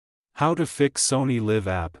How to fix Sony LIV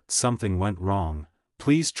app. Something went wrong.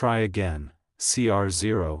 Please try again.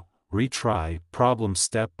 CR0, retry problem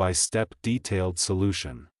step-by-step detailed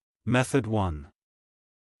solution. Method 1.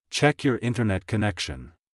 Check your internet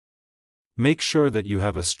connection. Make sure that you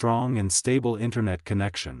have a strong and stable internet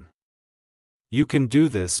connection. You can do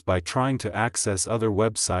this by trying to access other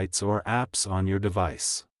websites or apps on your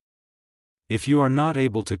device. If you are not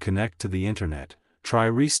able to connect to the internet, try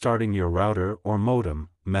restarting your router or modem.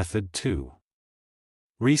 Method 2.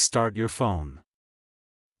 Restart your phone.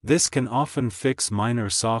 This can often fix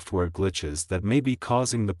minor software glitches that may be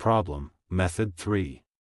causing the problem. Method 3.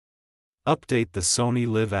 Update the Sony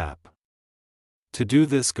LIV app. To do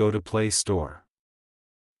this, go to Play Store.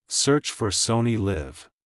 Search for Sony LIV.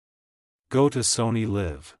 Go to Sony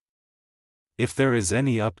LIV. If there is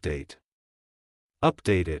any update,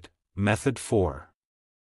 update it. Method 4.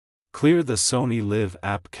 Clear the Sony LIV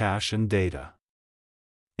app cache and data.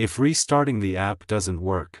 If restarting the app doesn't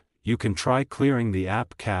work, you can try clearing the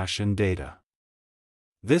app cache and data.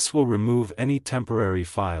 This will remove any temporary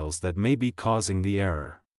files that may be causing the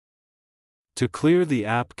error. To clear the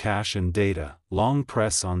app cache and data, long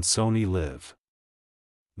press on Sony LIV.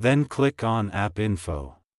 Then click on App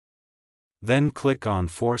Info. Then click on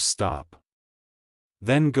Force Stop.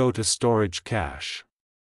 Then go to Storage Cache.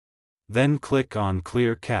 Then click on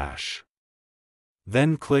Clear Cache.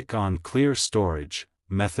 Then click on Clear Storage.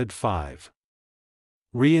 Method 5.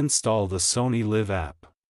 Reinstall the Sony LIV app.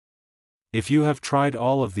 If you have tried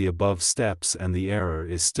all of the above steps and the error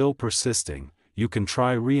is still persisting, you can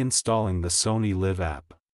try reinstalling the Sony LIV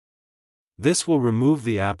app. This will remove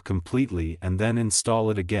the app completely and then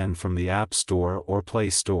install it again from the App Store or Play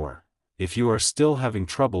Store. If you are still having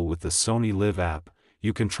trouble with the Sony LIV app,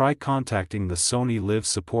 you can try contacting the Sony LIV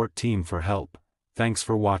support team for help. Thanks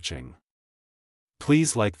for watching.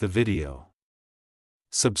 Please like the video.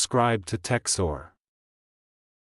 Subscribe to TechSor.